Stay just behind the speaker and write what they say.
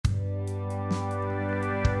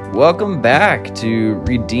Welcome back to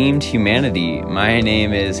Redeemed Humanity. My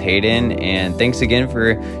name is Hayden, and thanks again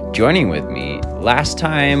for joining with me. Last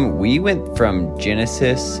time, we went from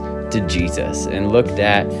Genesis to Jesus and looked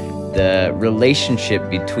at the relationship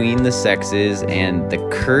between the sexes and the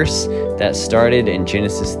curse that started in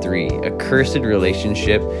Genesis 3, a cursed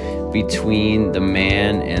relationship between the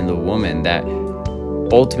man and the woman that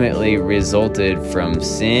ultimately resulted from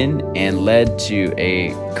sin and led to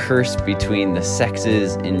a curse between the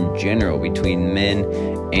sexes in general, between men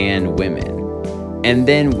and women. And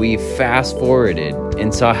then we fast forwarded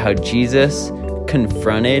and saw how Jesus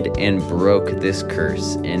confronted and broke this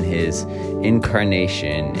curse in his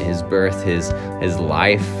incarnation, his birth, his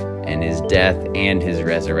life, and his death, and his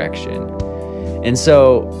resurrection. And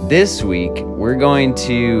so this week, we're going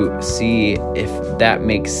to see if that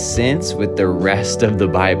makes sense with the rest of the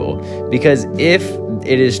Bible. Because if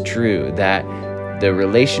it is true that the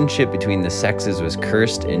relationship between the sexes was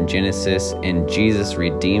cursed in Genesis and Jesus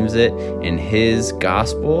redeems it in his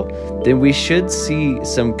gospel, then we should see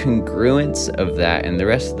some congruence of that in the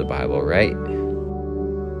rest of the Bible, right?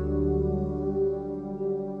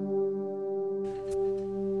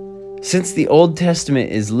 Since the Old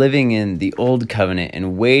Testament is living in the Old Covenant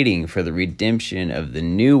and waiting for the redemption of the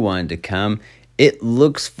new one to come, it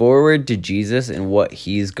looks forward to Jesus and what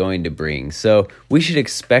he's going to bring. So we should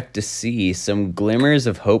expect to see some glimmers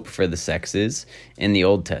of hope for the sexes in the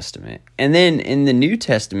Old Testament. And then in the New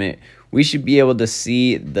Testament, we should be able to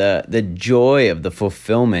see the joy of the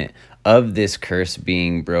fulfillment of this curse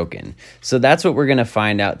being broken. So that's what we're going to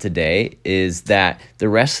find out today, is that the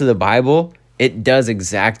rest of the Bible, it does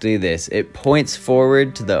exactly this. It points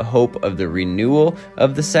forward to the hope of the renewal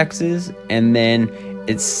of the sexes, and then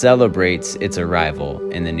it celebrates its arrival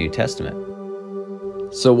in the New Testament.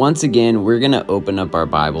 So once again, we're going to open up our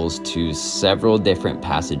Bibles to several different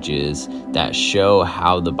passages that show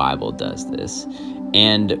how the Bible does this.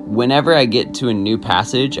 And whenever I get to a new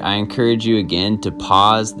passage, I encourage you again to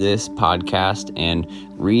pause this podcast and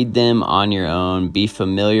read them on your own, be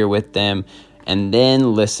familiar with them, and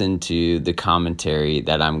then listen to the commentary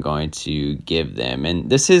that I'm going to give them. And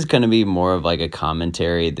this is going to be more of like a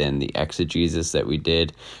commentary than the exegesis that we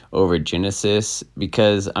did over Genesis,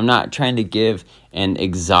 because I'm not trying to give an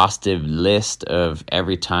exhaustive list of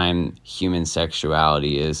every time human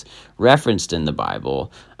sexuality is referenced in the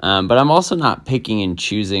Bible. But I'm also not picking and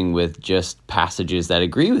choosing with just passages that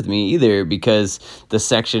agree with me either, because the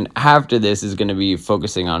section after this is going to be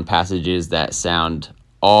focusing on passages that sound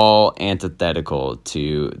all antithetical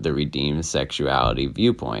to the redeemed sexuality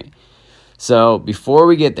viewpoint. So before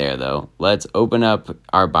we get there, though, let's open up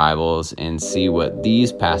our Bibles and see what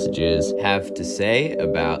these passages have to say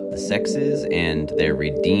about the sexes and their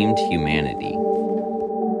redeemed humanity.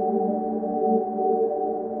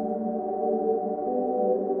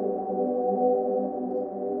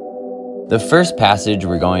 The first passage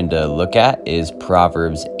we're going to look at is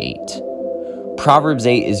Proverbs 8. Proverbs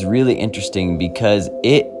 8 is really interesting because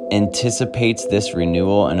it anticipates this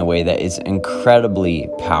renewal in a way that is incredibly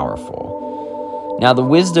powerful. Now, the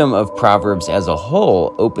wisdom of Proverbs as a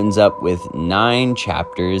whole opens up with 9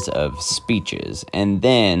 chapters of speeches and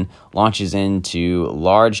then launches into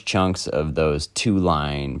large chunks of those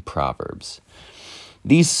 2-line proverbs.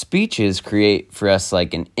 These speeches create for us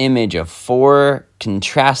like an image of 4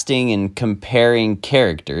 contrasting and comparing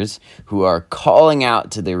characters who are calling out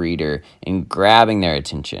to the reader and grabbing their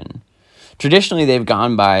attention. Traditionally, they've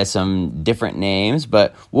gone by some different names,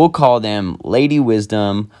 but we'll call them Lady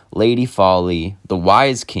Wisdom, Lady Folly, the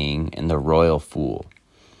Wise King, and the Royal Fool.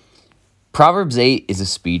 Proverbs 8 is a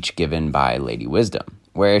speech given by Lady Wisdom,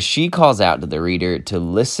 where she calls out to the reader to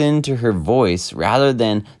listen to her voice rather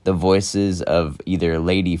than the voices of either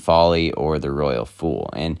Lady Folly or the Royal Fool.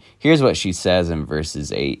 And here's what she says in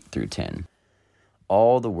verses 8 through 10.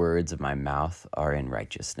 All the words of my mouth are in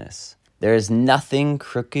righteousness. There is nothing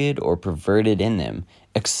crooked or perverted in them,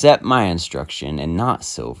 except my instruction and not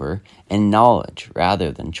silver, and knowledge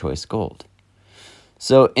rather than choice gold.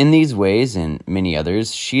 So in these ways and many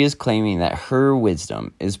others, she is claiming that her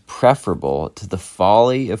wisdom is preferable to the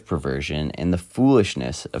folly of perversion and the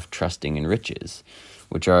foolishness of trusting in riches,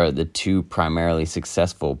 which are the 2 primarily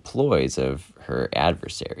successful ploys of her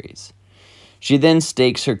adversaries. She then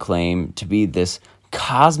stakes her claim to be this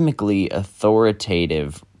cosmically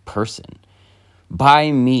authoritative person.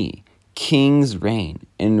 By me, kings reign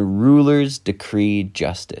and rulers decree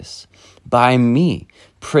justice. By me,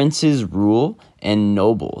 princes rule and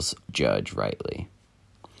nobles judge rightly.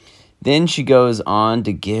 Then she goes on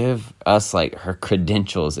to give us like her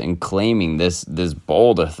credentials in claiming this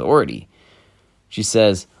bold authority. She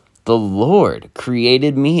says, The Lord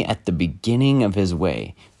created me at the beginning of his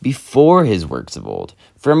way, before his works of old.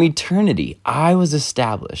 From eternity I was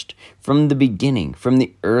established, from the beginning, from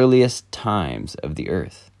the earliest times of the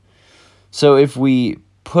earth. So if we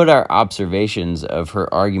put our observations of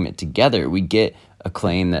her argument together, we get a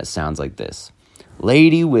claim that sounds like this.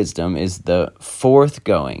 Lady Wisdom is the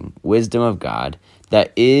forthgoing wisdom of God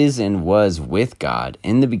that is and was with God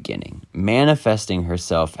in the beginning, manifesting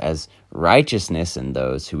herself as righteousness in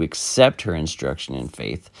those who accept her instruction in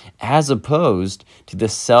faith, as opposed to the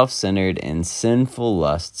self-centered and sinful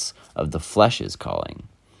lusts of the flesh's calling.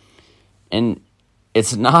 And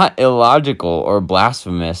it's not illogical or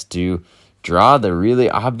blasphemous to draw the really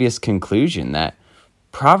obvious conclusion that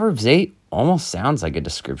Proverbs 8 almost sounds like a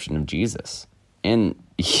description of Jesus. And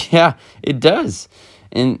yeah, it does.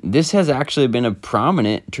 And this has actually been a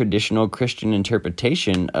prominent traditional Christian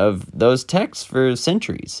interpretation of those texts for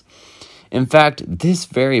centuries. In fact, this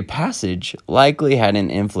very passage likely had an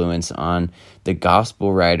influence on the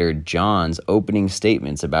gospel writer John's opening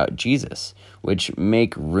statements about Jesus, which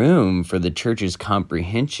make room for the church's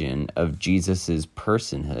comprehension of Jesus'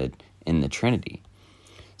 personhood in the Trinity.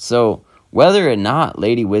 So, whether or not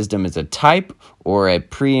Lady Wisdom is a type or a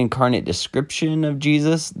pre-incarnate description of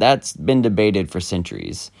Jesus, that's been debated for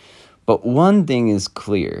centuries. But one thing is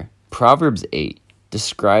clear. Proverbs 8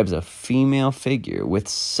 describes a female figure with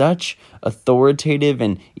such authoritative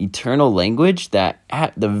and eternal language that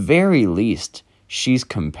at the very least, she's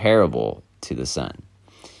comparable to the Son.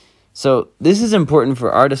 So this is important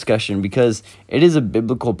for our discussion because it is a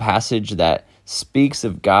biblical passage that speaks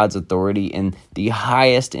of God's authority in the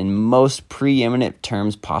highest and most preeminent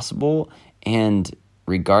terms possible and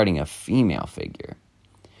regarding a female figure.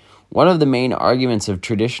 One of the main arguments of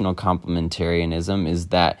traditional complementarianism is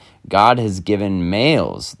that God has given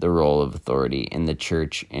males the role of authority in the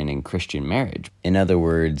church and in Christian marriage. In other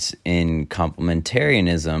words, in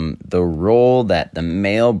complementarianism, the role that the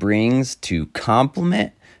male brings to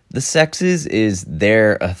complement the sexes is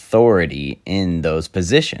their authority in those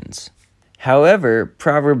positions. However,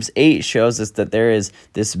 Proverbs 8 shows us that there is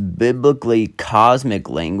this biblically cosmic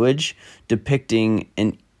language depicting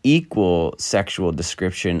an equal sexual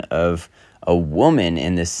description of a woman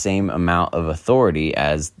in the same amount of authority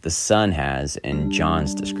as the Son has in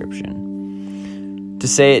John's description. To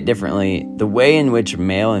say it differently, the way in which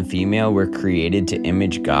male and female were created to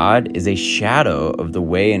image God is a shadow of the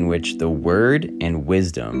way in which the Word and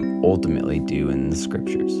wisdom ultimately do in the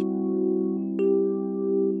Scriptures.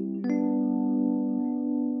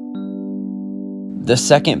 The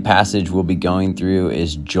second passage we'll be going through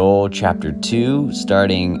is Joel chapter 2,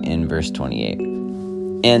 starting in verse 28.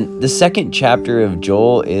 And the second chapter of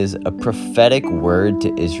Joel is a prophetic word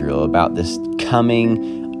to Israel about this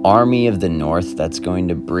coming army of the north that's going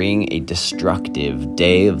to bring a destructive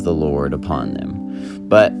day of the Lord upon them.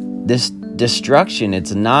 But this destruction,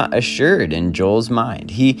 it's not assured in Joel's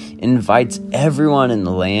mind. He invites everyone in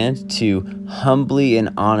the land to humbly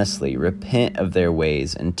and honestly repent of their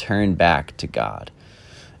ways and turn back to God.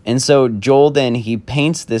 And so Joel then, he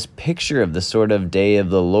paints this picture of the sort of day of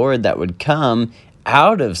the Lord that would come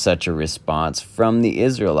out of such a response from the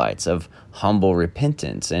Israelites of humble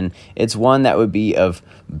repentance. And it's one that would be of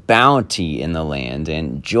bounty in the land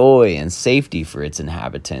and joy and safety for its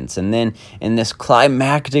inhabitants. And then in this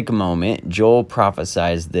climactic moment, Joel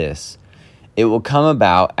prophesies this: "It will come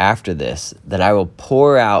about after this that I will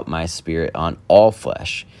pour out my spirit on all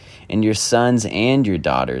flesh, and your sons and your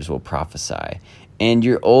daughters will prophesy. And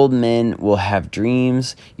your old men will have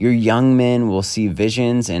dreams, your young men will see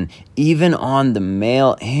visions, and even on the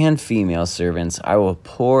male and female servants I will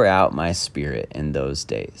pour out my spirit in those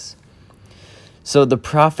days." So the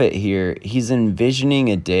prophet here, he's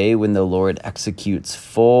envisioning a day when the Lord executes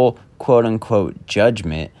full, quote-unquote,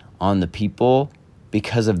 judgment on the people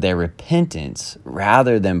because of their repentance.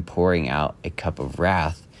 Rather than pouring out a cup of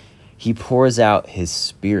wrath, he pours out his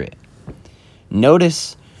spirit.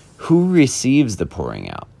 Notice who receives the pouring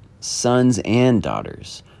out: sons and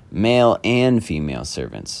daughters, male and female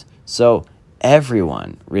servants. So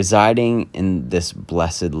everyone residing in this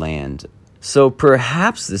blessed land. So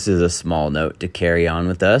perhaps this is a small note to carry on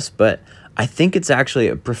with us, but I think it's actually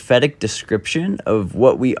a prophetic description of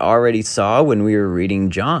what we already saw when we were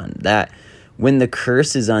reading John, that when the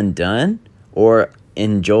curse is undone, or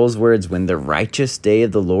in Joel's words, when the righteous day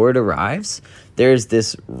of the Lord arrives, there's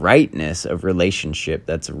this rightness of relationship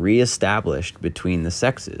that's reestablished between the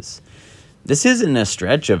sexes. This isn't a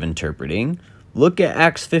stretch of interpreting. Look at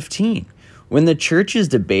Acts 15. When the church is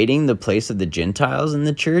debating the place of the Gentiles in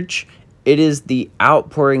the church, It is the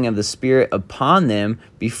outpouring of the Spirit upon them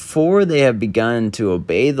before they have begun to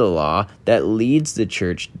obey the law that leads the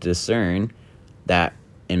church to discern that,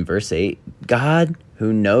 in verse 8, God,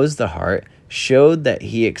 who knows the heart, showed that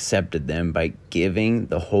he accepted them by giving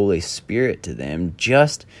the Holy Spirit to them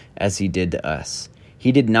just as he did to us.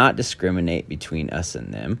 He did not discriminate between us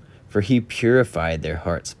and them, for he purified their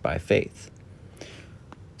hearts by faith.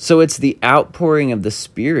 So it's the outpouring of the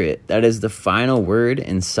Spirit that is the final word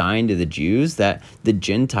and sign to the Jews that the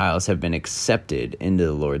Gentiles have been accepted into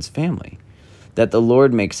the Lord's family. That the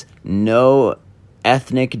Lord makes no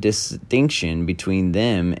ethnic distinction between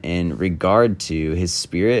them in regard to his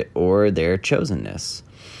Spirit or their chosenness.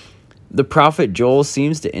 The prophet Joel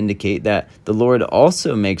seems to indicate that the Lord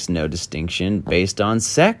also makes no distinction based on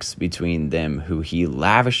sex between them who he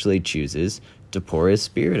lavishly chooses to pour his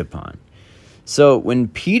Spirit upon. So when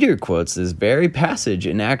Peter quotes this very passage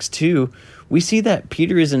in Acts 2, we see that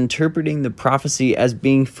Peter is interpreting the prophecy as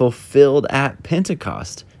being fulfilled at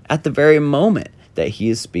Pentecost, at the very moment that he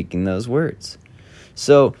is speaking those words.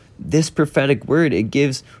 So this prophetic word, it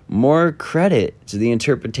gives more credit to the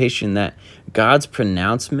interpretation that God's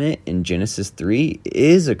pronouncement in Genesis 3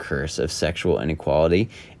 is a curse of sexual inequality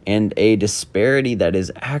and a disparity that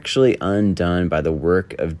is actually undone by the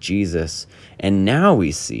work of Jesus. And now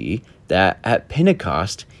we see that at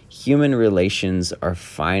Pentecost, human relations are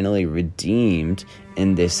finally redeemed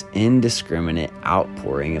in this indiscriminate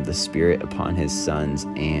outpouring of the Spirit upon his sons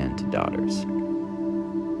and daughters.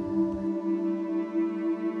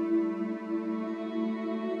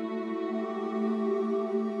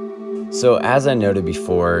 So as I noted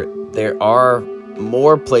before, there are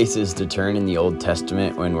more places to turn in the Old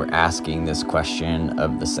Testament when we're asking this question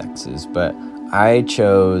of the sexes, but I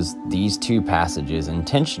chose these two passages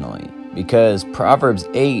intentionally because Proverbs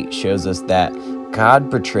 8 shows us that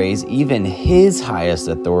God portrays even his highest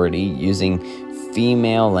authority using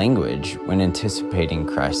female language when anticipating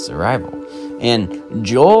Christ's arrival. And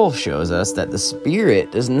Joel shows us that the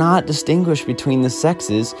Spirit does not distinguish between the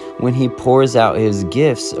sexes when he pours out his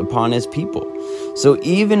gifts upon his people. So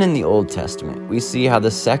even in the Old Testament, we see how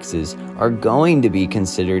the sexes are going to be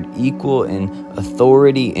considered equal in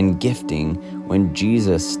authority and gifting when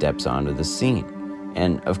Jesus steps onto the scene.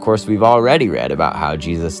 And of course, we've already read about how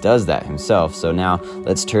Jesus does that himself. So now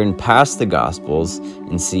let's turn past the Gospels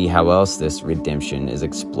and see how else this redemption is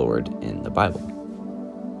explored in the Bible.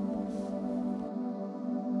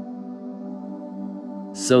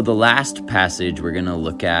 So the last passage we're going to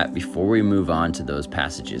look at before we move on to those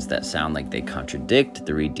passages that sound like they contradict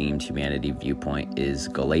the redeemed humanity viewpoint is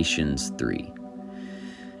Galatians 3.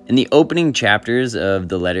 In the opening chapters of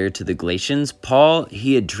the letter to the Galatians, Paul,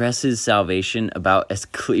 he addresses salvation about as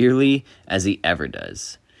clearly as he ever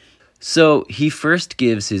does. So he first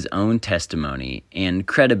gives his own testimony and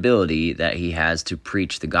credibility that he has to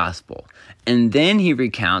preach the gospel. And then he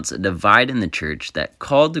recounts a divide in the church that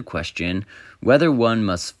called to question whether one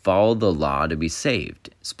must follow the law to be saved,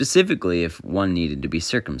 specifically if one needed to be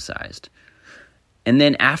circumcised. And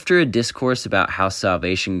then after a discourse about how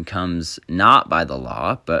salvation comes not by the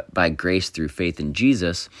law, but by grace through faith in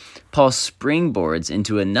Jesus, Paul springboards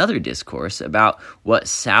into another discourse about what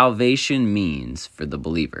salvation means for the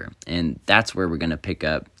believer. And that's where we're going to pick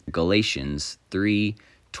up Galatians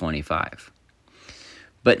 3:25.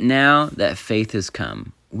 But now that faith has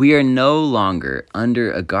come, we are no longer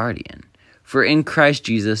under a guardian. For in Christ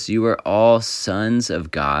Jesus you are all sons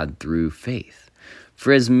of God through faith.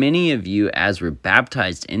 For as many of you as were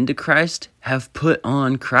baptized into Christ have put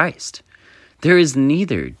on Christ. There is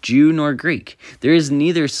neither Jew nor Greek. There is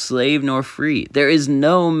neither slave nor free. There is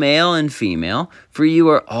no male and female, for you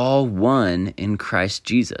are all one in Christ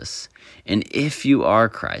Jesus. And if you are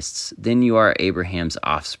Christ's, then you are Abraham's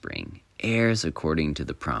offspring, heirs according to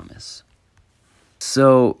the promise.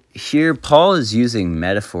 So here Paul is using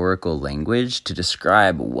metaphorical language to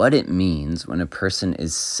describe what it means when a person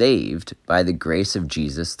is saved by the grace of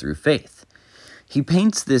Jesus through faith. He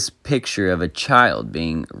paints this picture of a child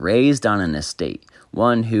being raised on an estate,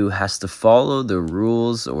 one who has to follow the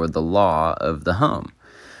rules or the law of the home.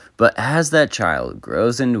 But as that child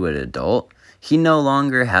grows into an adult, he no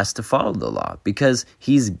longer has to follow the law because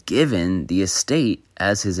he's given the estate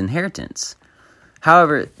as his inheritance.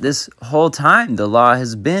 However, this whole time, the law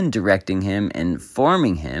has been directing him and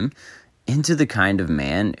forming him into the kind of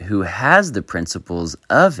man who has the principles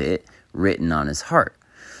of it written on his heart,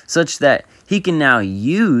 such that he can now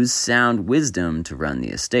use sound wisdom to run the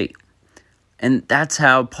estate. And that's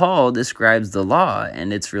how Paul describes the law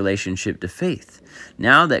and its relationship to faith.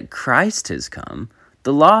 Now that Christ has come,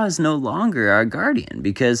 The law is no longer our guardian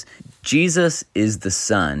because Jesus is the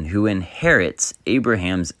Son who inherits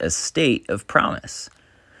Abraham's estate of promise.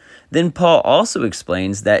 Then Paul also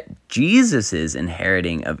explains that Jesus'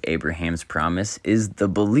 inheriting of Abraham's promise is the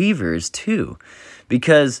believers too,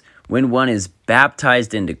 because when one is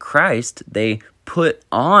baptized into Christ, they put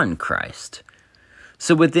on Christ.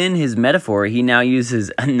 So within his metaphor, he now uses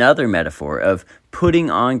another metaphor of putting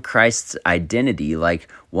on Christ's identity like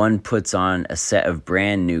one puts on a set of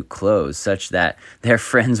brand new clothes, such that their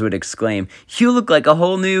friends would exclaim, "You look like a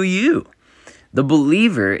whole new you." The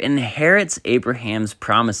believer inherits Abraham's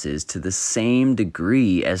promises to the same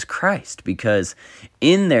degree as Christ because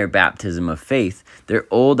in their baptism of faith, their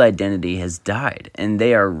old identity has died and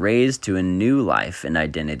they are raised to a new life and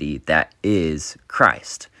identity that is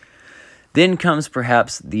Christ. Then comes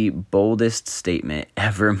perhaps the boldest statement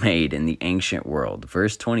ever made in the ancient world.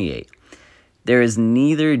 Verse 28, "There is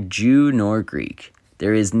neither Jew nor Greek.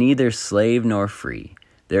 There is neither slave nor free.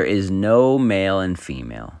 There is no male and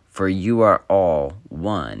female, for you are all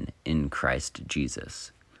one in Christ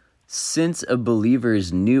Jesus." Since a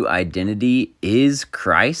believer's new identity is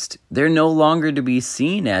Christ, they're no longer to be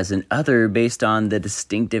seen as an other based on the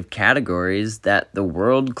distinctive categories that the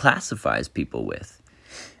world classifies people with.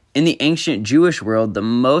 In the ancient Jewish world, the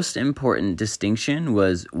most important distinction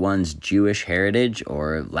was one's Jewish heritage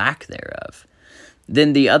or lack thereof.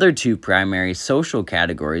 Then the other two primary social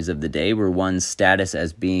categories of the day were one's status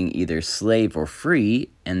as being either slave or free,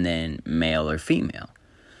 and then male or female.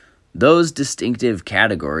 Those distinctive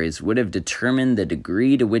categories would have determined the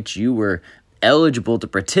degree to which you were eligible to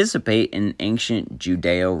participate in ancient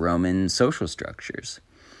Judeo-Roman social structures.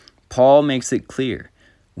 Paul makes it clear.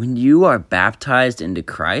 When you are baptized into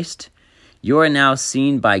Christ, you are now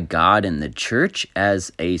seen by God and the church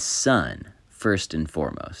as a son, first and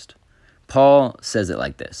foremost. Paul says it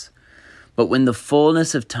like this, "But when the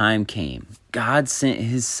fullness of time came, God sent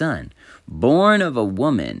his Son, born of a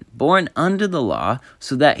woman, born under the law,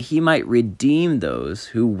 so that he might redeem those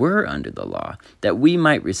who were under the law, that we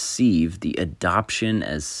might receive the adoption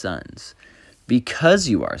as sons. Because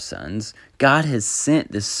you are sons, God has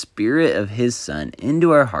sent the Spirit of his Son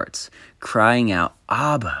into our hearts, crying out,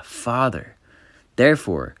 'Abba, Father.'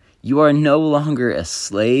 Therefore, you are no longer a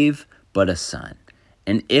slave, but a son.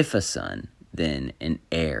 And if a son, then an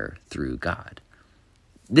heir through God."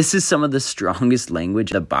 This is some of the strongest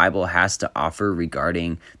language the Bible has to offer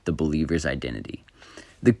regarding the believer's identity.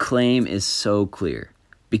 The claim is so clear.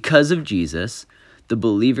 Because of Jesus, the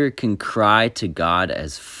believer can cry to God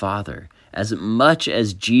as Father, as much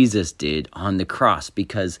as Jesus did on the cross,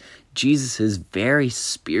 because Jesus' very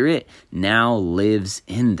Spirit now lives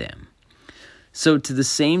in them. So to the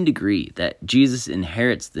same degree that Jesus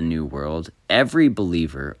inherits the new world, every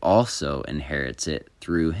believer also inherits it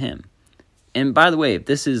through him. And by the way, if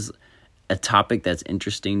this is a topic that's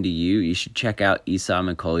interesting to you, you should check out Esau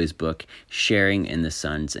McCaulley's book, Sharing in the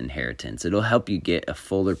Son's Inheritance. It'll help you get a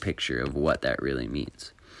fuller picture of what that really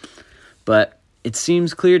means. But it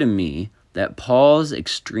seems clear to me that Paul's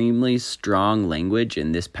extremely strong language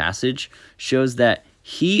in this passage shows that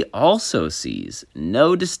he also sees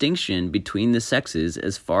no distinction between the sexes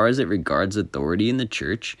as far as it regards authority in the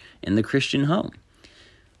church and the Christian home.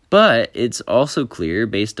 But it's also clear,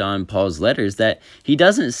 based on Paul's letters, that he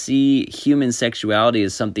doesn't see human sexuality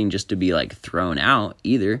as something just to be thrown out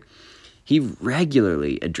either. He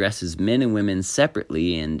regularly addresses men and women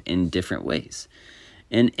separately and in different ways.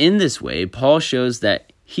 And in this way, Paul shows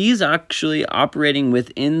that he's actually operating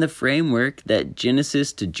within the framework that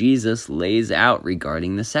Genesis to Jesus lays out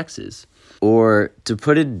regarding the sexes. Or, to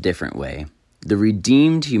put it a different way, the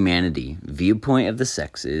redeemed humanity viewpoint of the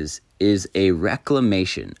sexes is a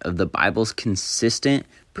reclamation of the Bible's consistent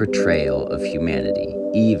portrayal of humanity,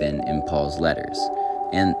 even in Paul's letters.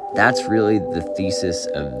 And that's really the thesis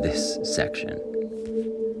of this section.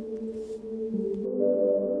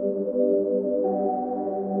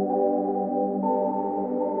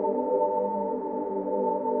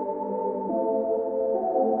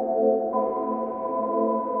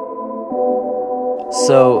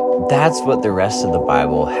 So that's what the rest of the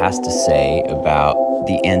Bible has to say about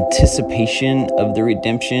the anticipation of the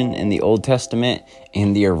redemption in the Old Testament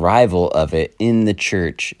and the arrival of it in the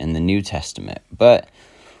church in the New Testament. But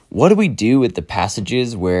what do we do with the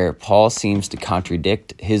passages where Paul seems to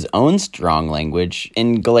contradict his own strong language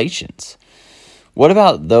in Galatians? What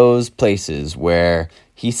about those places where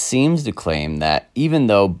he seems to claim that even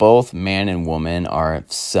though both man and woman are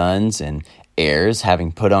sons and heirs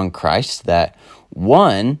having put on Christ, that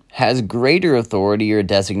one has greater authority or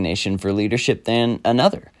designation for leadership than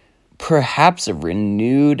another? perhaps a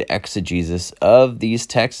renewed exegesis of these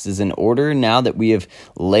texts is in order now that we have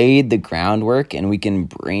laid the groundwork and we can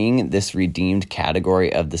bring this redeemed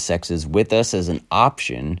category of the sexes with us as an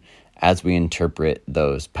option as we interpret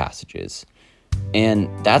those passages. And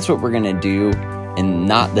that's what we're going to do in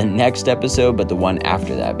not the next episode, but the one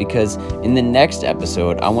after that. Because in the next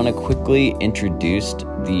episode, I want to quickly introduce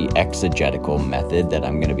the exegetical method that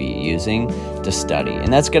I'm going to be using to study.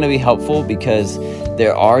 And that's going to be helpful because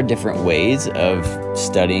there are different ways of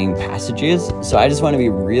studying passages. So I just want to be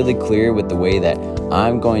really clear with the way that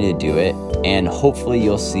I'm going to do it. And hopefully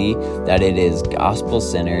you'll see that it is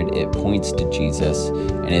gospel-centered, it points to Jesus,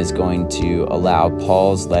 and is going to allow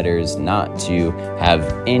Paul's letters not to have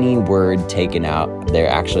any word taken out. They're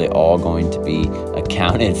actually all going to be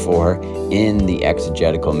accounted for in the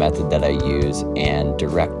exegetical method that I use and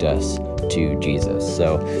direct us to Jesus.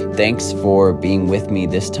 So thanks for being with me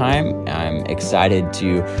this time. I'm excited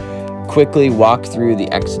to quickly walk through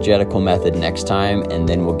the exegetical method next time, and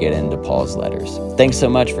then we'll get into Paul's letters. Thanks so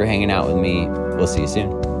much for hanging out with me. We'll see you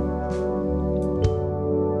soon.